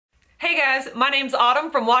Hey guys, my name's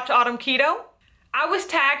Autumn from Watch Autumn Keto. I was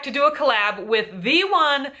tagged to do a collab with the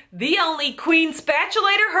one, the only Queen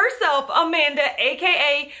Spatulator herself, Amanda,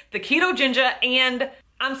 aka the Ketoginja, and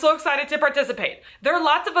I'm so excited to participate. There are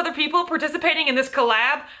lots of other people participating in this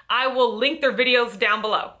collab. I will link their videos down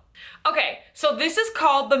below. Okay, so this is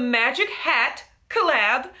called the Magic Hat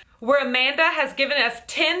Collab, where Amanda has given us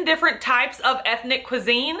 10 different types of ethnic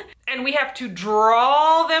cuisine, and we have to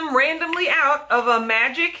draw them randomly out of a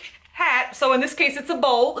magic hat. So in this case, it's a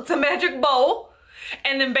bowl. It's a magic bowl.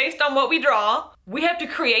 And then based on what we draw, we have to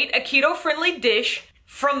create a keto-friendly dish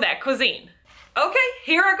from that cuisine. Okay,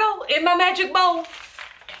 here I go in my magic bowl.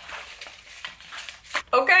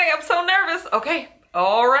 Okay, I'm so nervous. Okay,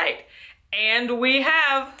 all right. And we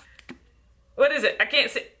have, what is it? I can't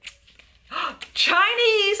see.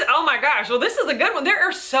 Chinese. Oh my gosh. Well, this is a good one. There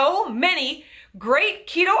are so many great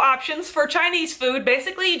keto options for Chinese food.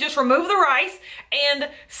 Basically, you just remove the rice and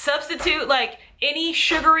substitute like any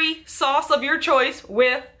sugary sauce of your choice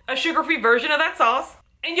with a sugar-free version of that sauce,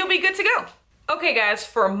 and you'll be good to go. Okay guys,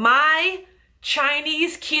 for my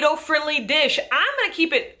Chinese keto-friendly dish, I'm gonna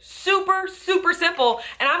keep it super simple,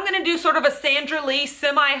 and I'm gonna do sort of a Sandra Lee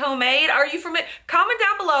semi-homemade. Are you familiar? Comment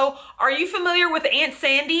down below, are you familiar with Aunt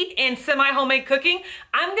Sandy and semi-homemade cooking?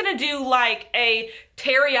 I'm gonna do like a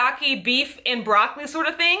teriyaki beef and broccoli sort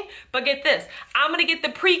of thing, but get this, I'm gonna get the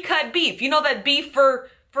pre-cut beef. You know that beef for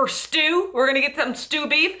stew? We're gonna get some stew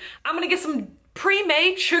beef. I'm gonna get some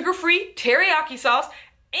pre-made sugar-free teriyaki sauce,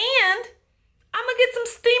 and I'm gonna get some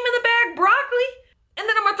steam in the bag broccoli, and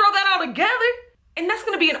then I'm gonna throw that all together, and that's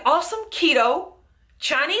gonna be an awesome keto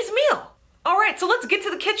Chinese meal. All right, so let's get to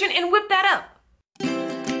the kitchen and whip that up.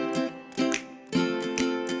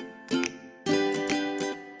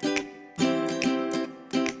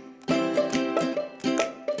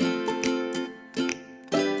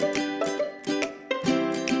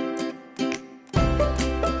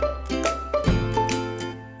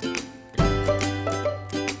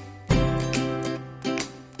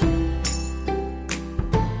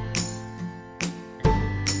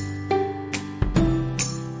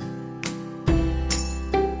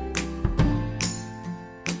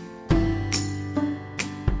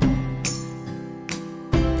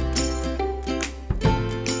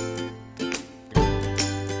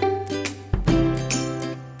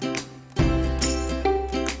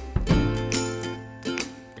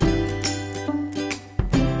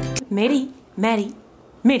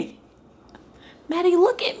 Maddie,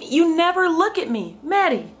 look at me. You never look at me.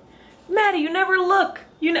 Maddie, you never look.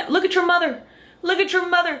 Look at your mother. Look at your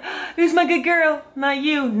mother. Who's my good girl? Not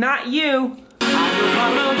you, not you.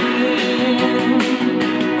 Follow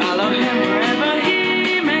him wherever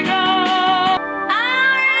he may go.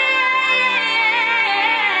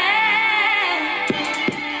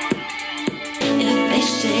 If they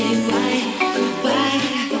say why,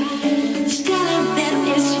 still that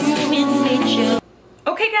is human nature.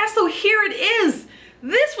 Okay guys, so here it is.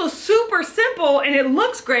 This was super simple and it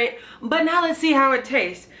looks great, but now let's see how it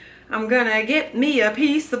tastes. I'm gonna get me a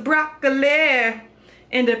piece of broccoli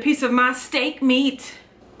and a piece of my steak meat.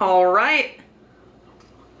 All right.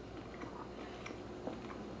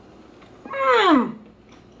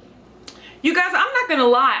 You guys, I'm not gonna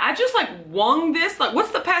lie. I just like wung this. Like, what's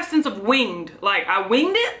the past tense of winged? Like, I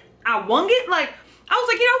winged it? I wung it? Like, I was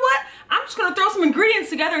like, you know what? I'm just gonna throw some ingredients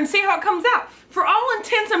together and see how it comes out. For all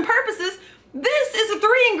intents and purposes, this is a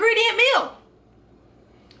 3-ingredient meal.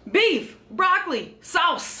 Beef, broccoli,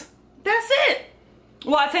 sauce. That's it.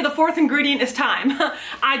 Well, I'd say the 4th ingredient is time.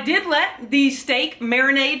 I did let the steak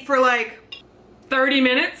marinate for like 30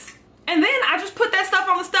 minutes. And then I just put that stuff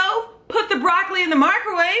on the stove, put the broccoli in the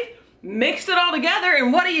microwave, mixed it all together,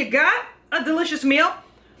 and what do you got? A delicious meal.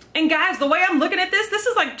 And guys, the way I'm looking at this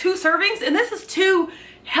is like 2 servings, and this is 2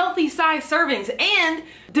 healthy size servings. And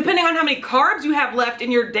depending on how many carbs you have left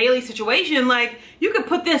in your daily situation, like you could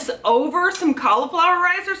put this over some cauliflower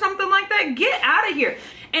rice or something like that. Get out of here.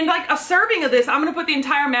 And like a serving of this, I'm gonna put the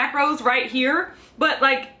entire macros right here, but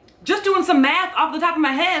like just doing some math off the top of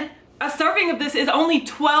my head, a serving of this is only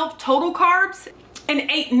 12 total carbs and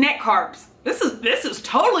 8 net carbs. This is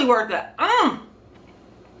totally worth it.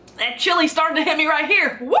 That chili started to hit me right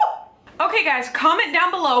here. Woo! Okay guys, comment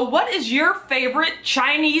down below, what is your favorite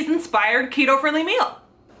Chinese-inspired keto-friendly meal?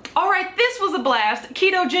 All right, this was a blast.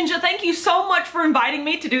 Ketoginja, thank you so much for inviting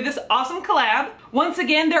me to do this awesome collab. Once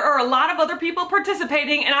again, there are a lot of other people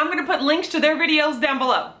participating, and I'm gonna put links to their videos down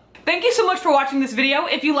below. Thank you so much for watching this video.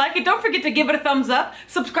 If you like it, don't forget to give it a thumbs up.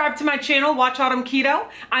 Subscribe to my channel, Watch Autumn Keto.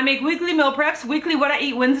 I make weekly meal preps, weekly what I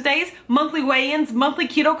eat Wednesdays, monthly weigh-ins, monthly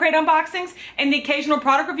keto crate unboxings, and the occasional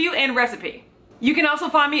product review and recipe. You can also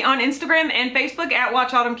find me on Instagram and Facebook at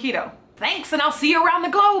Watch Autumn Keto. Thanks, and I'll see you around the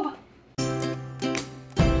globe.